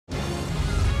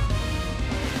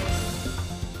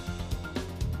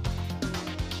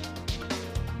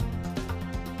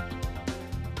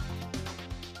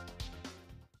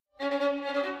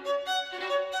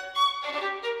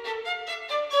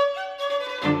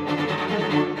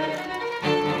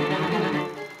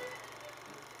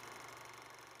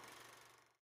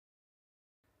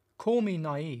Call me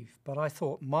naive, but I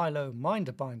thought Milo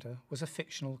Minderbinder was a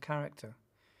fictional character.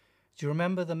 Do you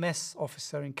remember the mess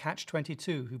officer in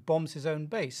Catch-22 who bombs his own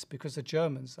base because the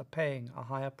Germans are paying a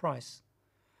higher price?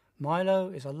 Milo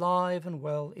is alive and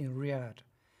well in Riyadh.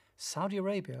 Saudi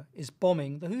Arabia is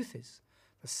bombing the Houthis,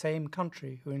 the same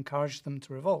country who encouraged them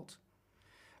to revolt.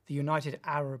 The United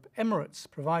Arab Emirates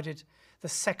provided the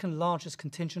second largest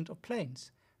contingent of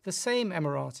planes, the same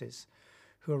Emiratis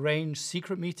who arranged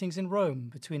secret meetings in Rome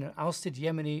between an ousted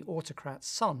Yemeni autocrat's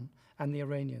son and the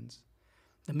Iranians.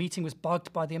 The meeting was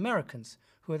bugged by the Americans,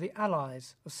 who are the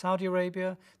allies of Saudi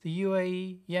Arabia, the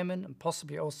UAE, Yemen, and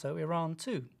possibly also Iran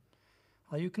too.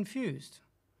 Are you confused?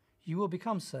 You will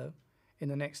become so in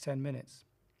the next 10 minutes.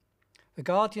 The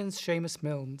Guardian's Seamus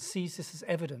Milne sees this as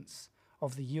evidence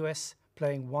of the US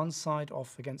playing one side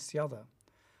off against the other.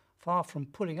 Far from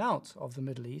pulling out of the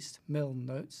Middle East, Milne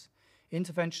notes,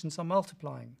 interventions are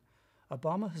multiplying.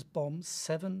 Obama has bombed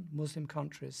 7 Muslim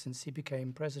countries since he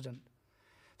became president.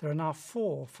 There are now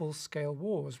 4 full-scale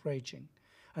wars raging,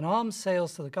 and arms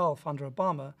sales to the Gulf under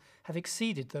Obama have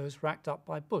exceeded those racked up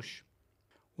by Bush.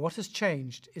 What has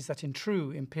changed is that in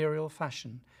true imperial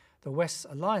fashion, the West's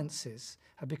alliances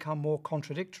have become more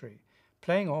contradictory,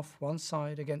 playing off one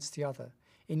side against the other.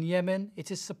 In Yemen, it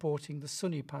is supporting the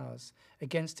Sunni powers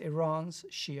against Iran's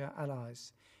Shia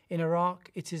allies. In Iraq,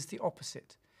 it is the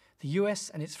opposite. The US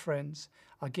and its friends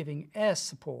are giving air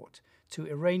support to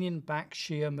Iranian-backed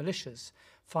Shia militias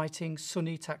fighting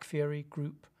Sunni Takfiri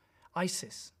group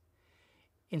ISIS.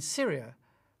 In Syria,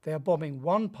 they are bombing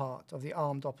one part of the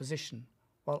armed opposition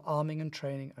while arming and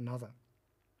training another.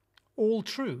 All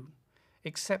true,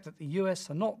 except that the US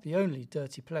are not the only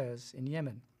dirty players in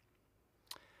Yemen.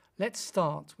 Let's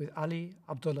start with Ali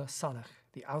Abdullah Saleh,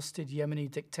 the ousted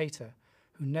Yemeni dictator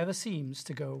who never seems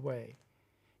to go away.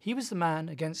 He was the man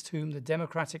against whom the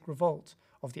democratic revolt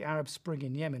of the Arab Spring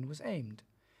in Yemen was aimed.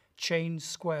 Change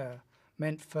Square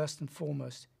meant first and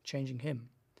foremost changing him.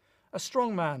 A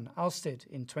strong man ousted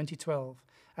in 2012,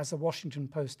 as the Washington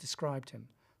Post described him,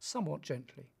 somewhat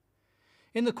gently.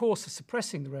 In the course of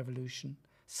suppressing the revolution,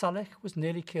 Saleh was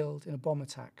nearly killed in a bomb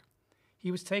attack. He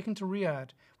was taken to Riyadh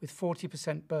with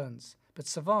 40% burns, but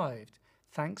survived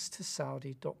thanks to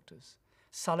Saudi doctors.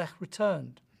 Saleh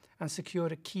returned and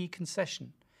secured a key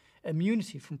concession,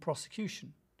 immunity from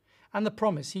prosecution, and the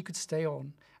promise he could stay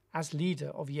on as leader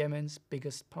of Yemen's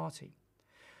biggest party.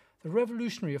 The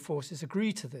revolutionary forces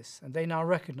agreed to this, and they now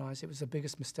recognize it was the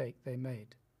biggest mistake they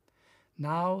made.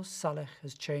 Now Saleh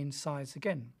has changed sides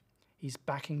again. He's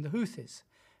backing the Houthis,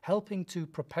 helping to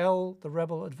propel the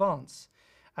rebel advance,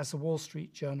 as the Wall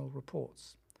Street Journal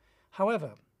reports.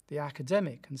 However, the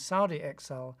academic and Saudi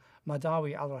exile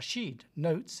Madawi al-Rashid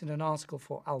notes in an article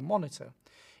for Al-Monitor,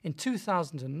 in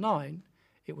 2009,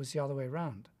 it was the other way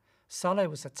around. Saleh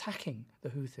was attacking the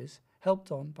Houthis,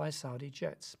 helped on by Saudi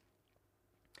jets.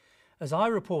 As I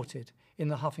reported in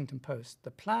the Huffington Post,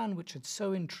 the plan which had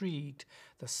so intrigued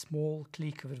the small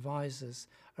clique of advisors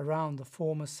around the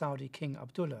former Saudi King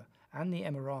Abdullah and the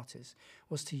Emiratis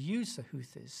was to use the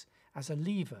Houthis as a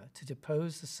lever to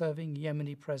depose the serving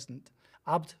Yemeni president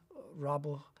Abd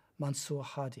Rabbuh Mansour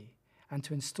Hadi and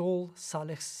to install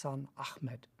Saleh's son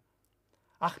Ahmed.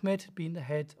 Ahmed had been the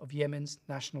head of Yemen's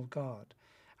National Guard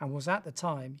and was at the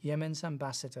time Yemen's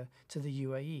ambassador to the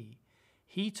UAE.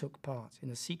 He took part in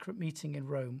a secret meeting in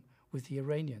Rome with the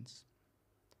Iranians.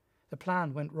 The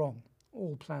plan went wrong.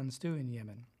 All plans do in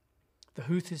Yemen. The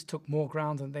Houthis took more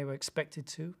ground than they were expected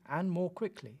to, and more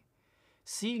quickly.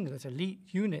 Seeing that elite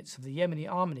units of the Yemeni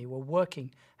army were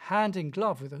working hand in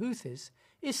glove with the Houthis,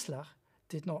 Islah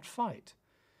did not fight,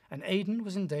 and Aden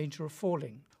was in danger of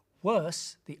falling.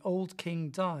 Worse, the old king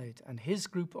died, and his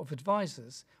group of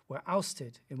advisors were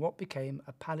ousted in what became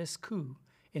a palace coup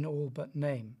in all but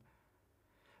name.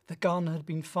 The gun had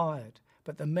been fired,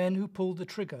 but the men who pulled the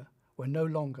trigger were no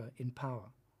longer in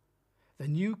power. The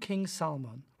new King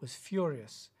Salman was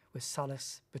furious with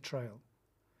Saleh's betrayal.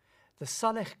 The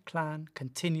Saleh clan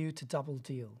continued to double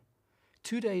deal.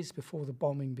 2 days before the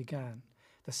bombing began,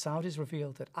 the Saudis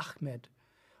revealed that Ahmed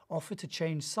offered to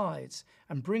change sides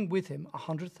and bring with him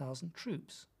 100,000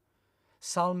 troops.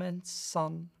 Salman's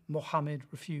son Mohammed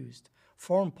refused.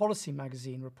 Foreign Policy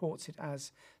magazine reports it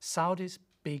as Saudi's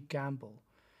big gamble.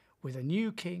 With a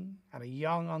new king and a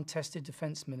young, untested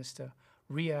defense minister,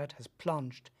 Riyadh has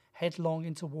plunged headlong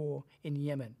into war in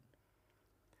Yemen.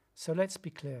 So let's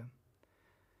be clear.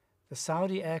 The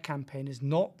Saudi air campaign is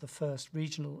not the first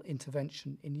regional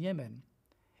intervention in Yemen.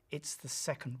 It's the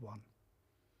second one.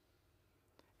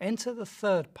 Enter the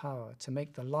third power to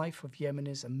make the life of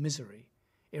Yemenis a misery,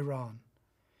 Iran.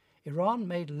 Iran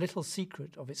made little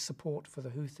secret of its support for the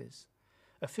Houthis.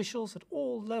 officials at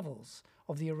all levels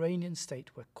of the Iranian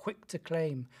state were quick to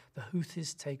claim the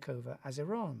Houthis' takeover as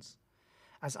Iran's.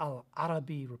 As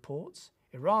Al-Arabi reports,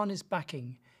 Iran is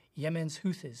backing Yemen's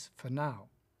Houthis for now.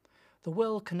 The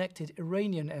well-connected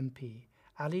Iranian MP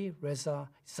Ali Reza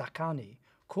Zaghani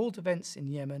called events in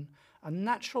Yemen a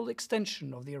natural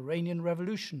extension of the Iranian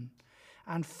Revolution,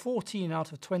 and 14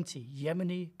 out of 20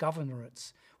 Yemeni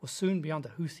governorates will soon be under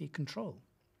Houthi control.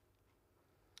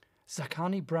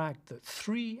 Zaghani bragged that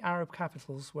 3 Arab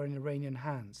capitals were in Iranian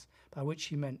hands, by which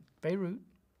he meant Beirut,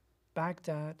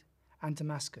 Baghdad, and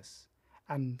Damascus,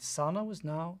 and Sana'a was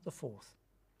now the 4th.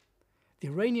 The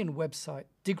Iranian website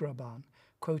Digraban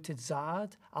quoted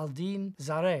Zaad al-Din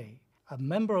Zareh, a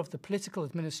member of the political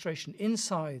administration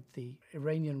inside the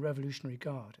Iranian Revolutionary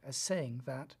Guard, as saying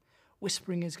that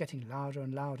whispering is getting louder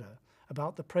and louder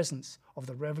about the presence of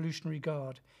the Revolutionary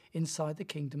Guard inside the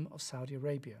Kingdom of Saudi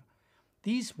Arabia.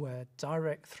 These were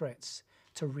direct threats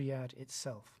to Riyadh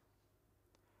itself.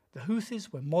 The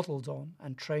Houthis were modelled on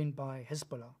and trained by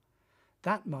Hezbollah.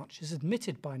 That much is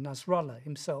admitted by Nasrallah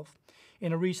himself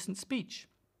in a recent speech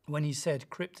when he said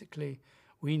cryptically,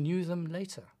 "We knew them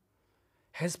later."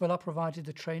 Hezbollah provided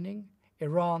the training,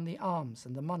 Iran the arms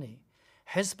and the money.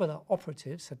 Hezbollah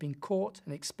operatives have been caught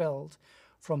and expelled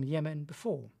from Yemen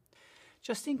before.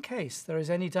 Just in case there is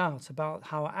any doubt about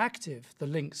how active the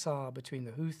links are between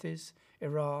the Houthis,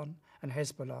 Iran and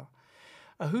Hezbollah,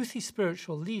 a Houthi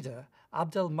spiritual leader,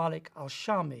 Abdel Malik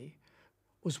al-Shami,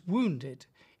 was wounded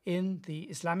in the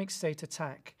Islamic State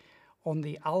attack on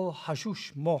the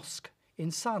Al-Hajjuj Mosque in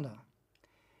Sana'a.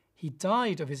 He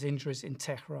died of his injuries in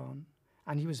Tehran,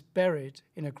 and he was buried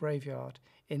in a graveyard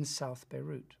in South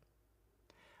Beirut.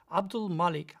 Abdul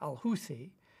Malik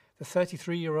al-Houthi, the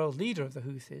 33-year-old leader of the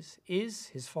Houthis, is,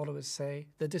 his followers say,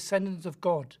 the descendant of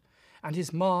God, and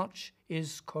his march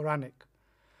is Quranic.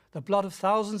 The blood of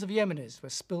thousands of Yemenis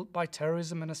was spilt by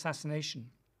terrorism and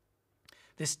assassination.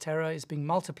 This terror is being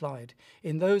multiplied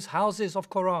in those houses of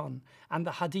Quran and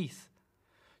the Hadith.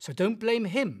 So don't blame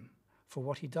him for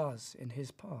what he does in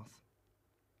his path.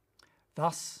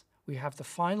 Thus, we have the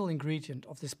final ingredient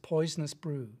of this poisonous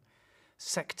brew,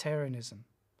 sectarianism.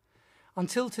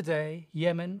 Until today,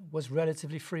 Yemen was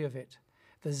relatively free of it.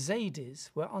 The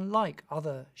Zaydis were unlike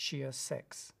other Shia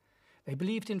sects. They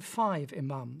believed in 5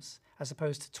 imams as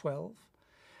opposed to 12,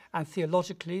 and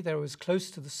theologically they were as close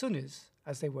to the Sunnis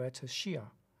as they were to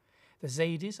Shia. The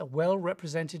Zaydis are well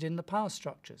represented in the power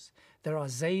structures. There are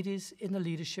Zaydis in the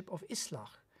leadership of Islah,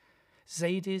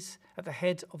 Zaydis at the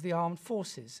head of the armed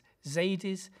forces,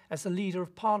 Zaydis as the leader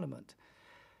of parliament.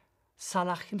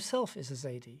 Salah himself is a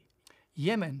Zaydi.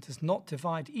 Yemen does not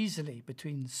divide easily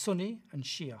between Sunni and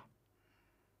Shia.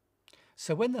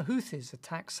 So when the Houthis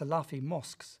attack Salafi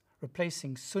mosques,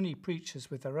 replacing Sunni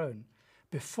preachers with their own,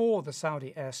 before the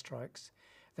Saudi airstrikes,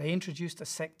 they introduced a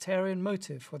sectarian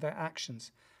motive for their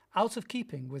actions, out of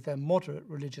keeping with their moderate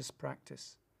religious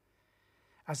practice.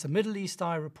 As the Middle East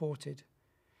Eye reported,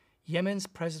 Yemen's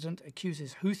president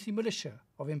accuses Houthi militia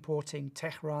of importing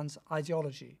Tehran's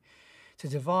ideology to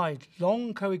divide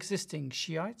long coexisting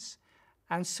Shiites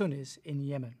and Sunnis in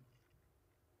Yemen.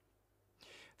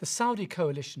 The Saudi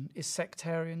coalition is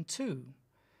sectarian too,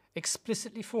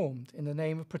 explicitly formed in the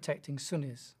name of protecting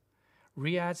Sunnis.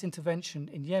 Riyadh's intervention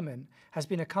in Yemen has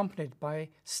been accompanied by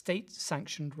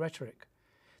state-sanctioned rhetoric.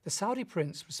 The Saudi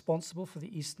prince responsible for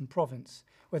the eastern province,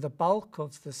 where the bulk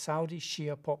of the Saudi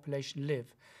Shia population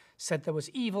live, said there was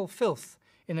evil filth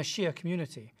in a Shia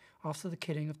community after the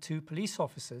killing of 2 police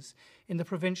officers in the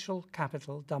provincial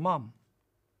capital Dammam.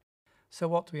 So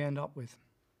what do we end up with?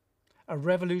 A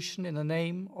revolution in the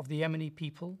name of the Yemeni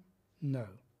people? No.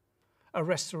 A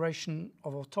restoration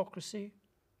of autocracy?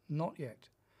 Not yet.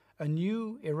 A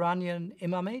new Iranian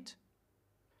imamate?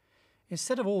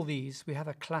 Instead of all these, we have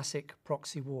a classic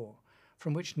proxy war,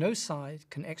 from which no side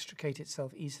can extricate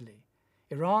itself easily.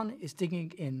 Iran is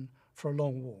digging in for a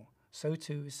long war. So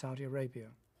too is Saudi Arabia.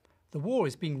 The war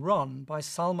is being run by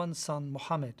Salman's son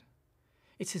Mohammed.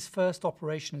 It's his first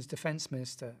operation as defense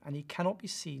minister, and he cannot be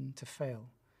seen to fail.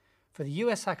 For the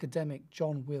US academic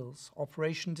John Wills,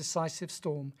 Operation Decisive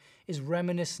Storm is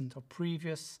reminiscent of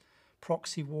previous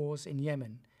proxy wars in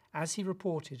Yemen, as he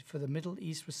reported for the Middle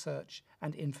East Research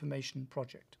and Information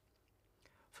Project.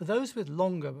 For those with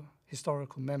longer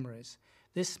historical memories,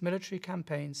 this military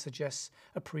campaign suggests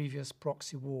a previous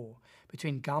proxy war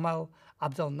between Gamal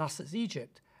Abdel Nasser's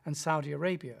Egypt and Saudi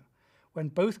Arabia, when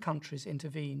both countries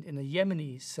intervened in the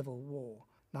Yemeni civil war,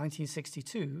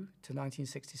 1962 to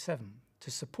 1967,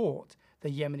 to support the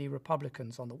Yemeni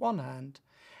Republicans on the one hand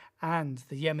and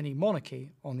the Yemeni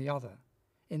monarchy on the other.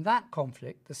 In that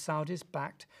conflict, the Saudis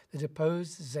backed the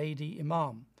deposed Zaydi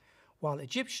Imam, while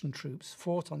Egyptian troops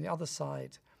fought on the other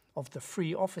side of the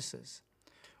free officers.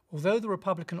 Although the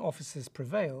Republican officers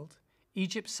prevailed,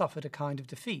 Egypt suffered a kind of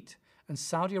defeat, and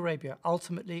Saudi Arabia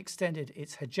ultimately extended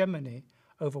its hegemony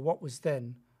over what was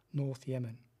then North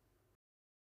Yemen.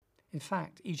 In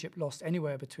fact, Egypt lost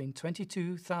anywhere between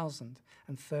 22,000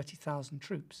 and 30,000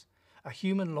 troops, a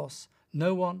human loss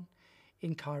no one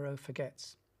in Cairo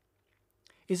forgets.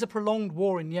 Is a prolonged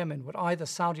war in Yemen what either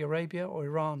Saudi Arabia or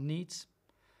Iran needs?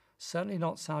 Certainly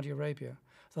not Saudi Arabia.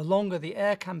 The longer the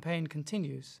air campaign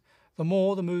continues, the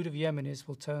more the mood of Yemenis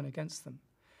will turn against them.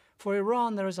 For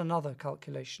Iran, there is another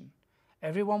calculation.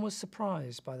 Everyone was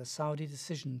surprised by the Saudi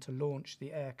decision to launch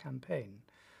the air campaign,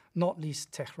 not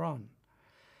least Tehran.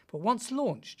 But once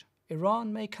launched,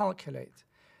 Iran may calculate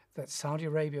that Saudi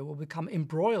Arabia will become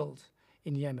embroiled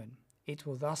in Yemen. It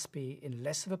will thus be in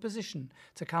less of a position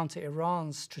to counter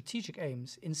Iran's strategic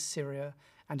aims in Syria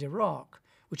and Iraq,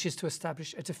 which is to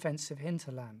establish a defensive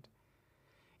hinterland.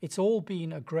 It's all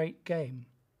been a great game,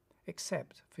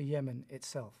 except for Yemen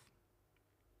itself.